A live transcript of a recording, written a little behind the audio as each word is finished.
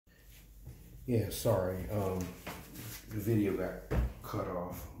Yeah, sorry. The video got cut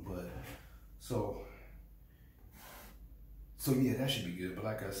off, but so yeah, that should be good. But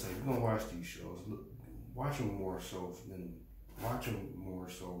like I said, we're gonna watch these shows. Watch them more so than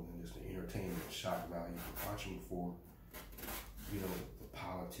just the entertainment, shock value. Watch them for the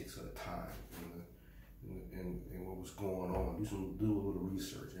politics of the time and what was going on. Do a little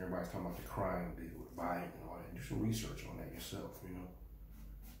research. Everybody's talking about the crime bill with Biden and all that. Do some research on that yourself,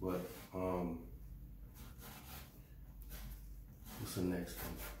 But what's the next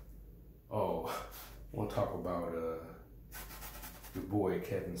one? Oh, I want to talk about your boy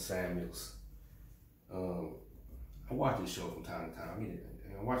Kevin Samuels. I watch this show from time to time.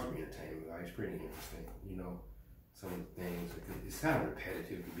 I watch him entertainment. It's pretty interesting, some of the things. It's kind of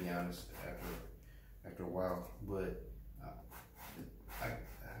repetitive, to be honest, after a while. But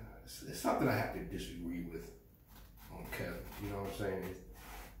it's something I have to disagree with on Kevin. You know what I'm saying?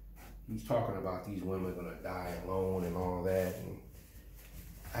 He's talking about these women gonna die alone and all that, and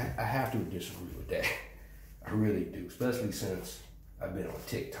I have to disagree with that. I really do, especially since I've been on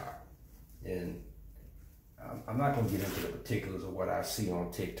TikTok, and I'm not gonna get into the particulars of what I see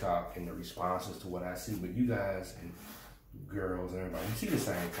on TikTok and the responses to what I see, but you guys and girls and everybody, you see the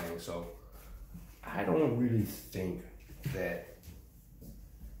same thing. So I don't really think that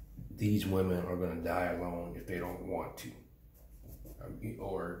these women are gonna die alone if they don't want to,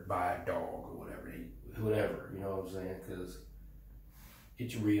 or buy a dog or whatever, you know what I'm saying? Because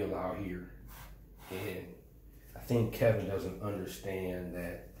it's real out here, and I think Kevin doesn't understand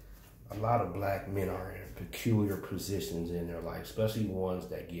that a lot of black men are in peculiar positions in their life, especially ones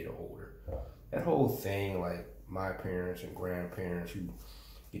that get older. That whole thing, like my parents and grandparents who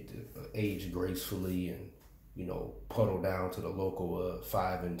get to age gracefully and, puddle down to the local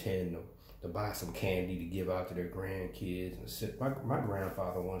 5 and 10 to buy some candy to give out to their grandkids and sit. My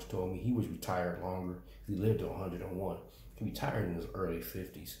grandfather once told me he was retired longer. He lived to 101. He retired in his early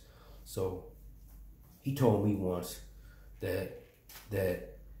 50s. So he told me once that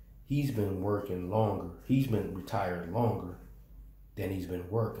he's been working longer. He's been retired longer than he's been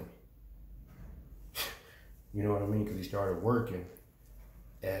working. You know what I mean? Because he started working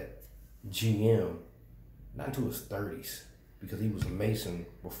at GM not until his 30s, because he was a mason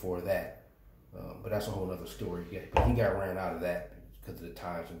before that. But that's a whole other story. He got ran out of that because of the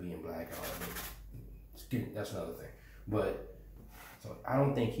times of being black and all that. That's another thing. But so I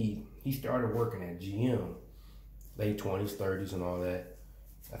don't think he started working at GM late 20s, 30s, and all that.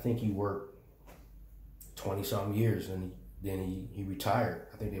 I think he worked 20-something years, and then he retired.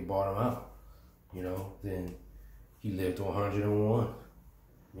 I think they bought him out. Then he lived to 101.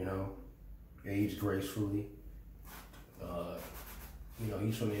 Aged gracefully.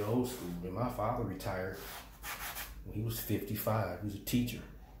 He's from the old school. And my father retired when he was 55. He was a teacher,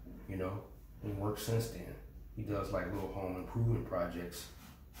 and worked since then. He does like little home improvement projects.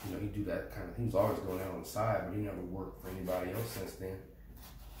 He do that kind of. He was always going out on the side, but he never worked for anybody else since then.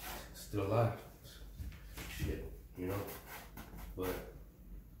 Still alive. Shit, But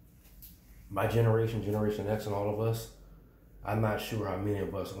my generation, Generation X, and all of us, I'm not sure how many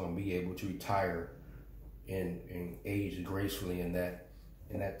of us are going to be able to retire and age gracefully in that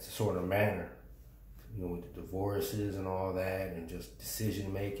sort of manner. With the divorces and all that, and just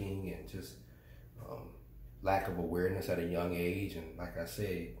decision making, and just lack of awareness at a young age. And like I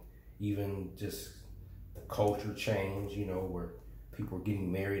said, even just the culture change, where people are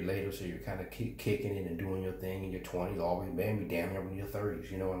getting married later, so you're kind of kicking in and doing your thing in your 20s, always maybe damn near in your 30s,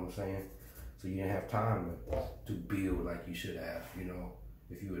 you know what I'm saying? So you didn't have time to build like you should have,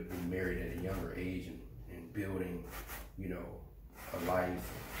 if you had been married at a younger age and building, a life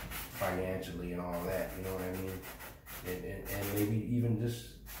financially and all that, you know what I mean? And maybe even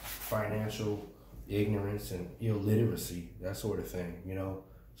just financial ignorance and illiteracy, that sort of thing,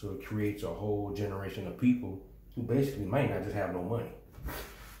 So it creates a whole generation of people who basically might not just have no money,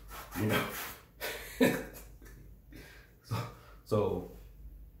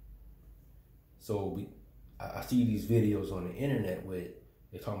 I see these videos on the internet where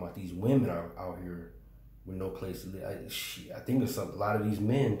they're talking about these women are out here with no place to live. I think there's a lot of these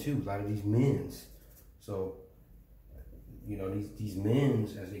men too, a lot of these men's. So, these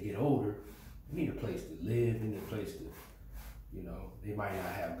men's, as they get older, they need a place to live, they need a place to, they might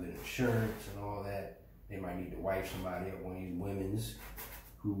not have good insurance and all that. They might need to wife somebody up, one of these women's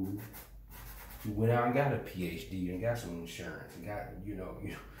who went out and got a PhD and got some insurance and got,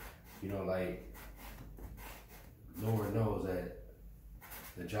 like, Lord knows that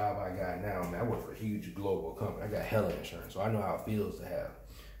the job I got now, I work for a huge global company. I got hella insurance, so I know how it feels to have.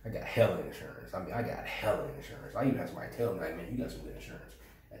 I got hella insurance. I got hella insurance. I even had somebody tell me, like, man, you got some good insurance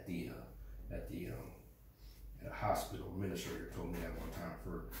at the at the at a hospital. Administrator told me that one time.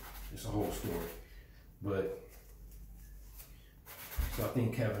 For it's a whole story, but so I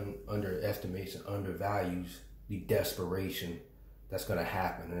think Kevin underestimates and undervalues the desperation that's going to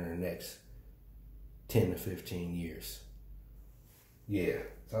happen in the next 10 to 15 years. Yeah,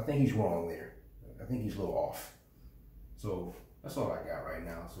 so I think he's wrong there. I think he's a little off. So that's all I got right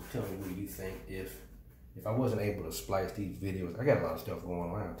now. So tell me what you think. If I wasn't able to splice these videos, I got a lot of stuff going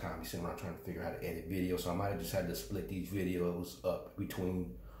on. I don't have time to be sitting around trying to figure out how to edit videos. So I might have just had to split these videos up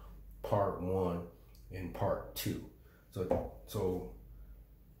between part 1 and part 2. So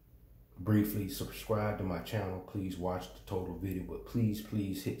briefly, subscribe to my channel. Please watch the total video, but please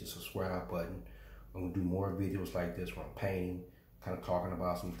hit the subscribe button. I'm gonna do more videos like this where I'm painting, kind of talking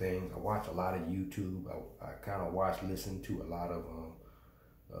about some things. I watch a lot of YouTube. I kind of listen to a lot of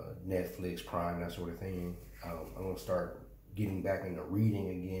Netflix, Prime, that sort of thing. I'm gonna start getting back into reading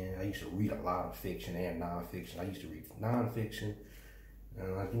again. I used to read a lot of fiction and nonfiction. I used to read nonfiction,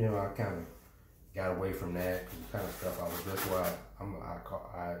 and you know, I kind of got away from that because the kind of stuff I was. That's why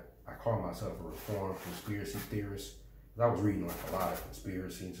I call myself a reformed conspiracy theorist. I was reading like a lot of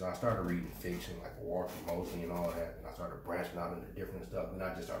conspiracies, so I started reading fiction like Walter Mosley and all that, and I started branching out into different stuff, and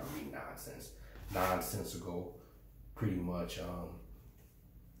I just started reading nonsensical, pretty much,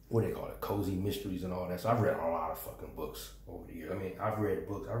 what they call it, cozy mysteries and all that. So I've read a lot of fucking books over the years. I mean, I've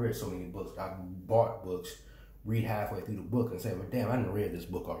read so many books. I've bought books, read halfway through the book and say, well, damn, I didn't read this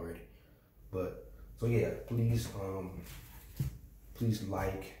book already. But, so yeah, please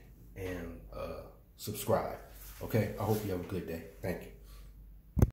like and subscribe. Okay, I hope you have a good day. Thank you.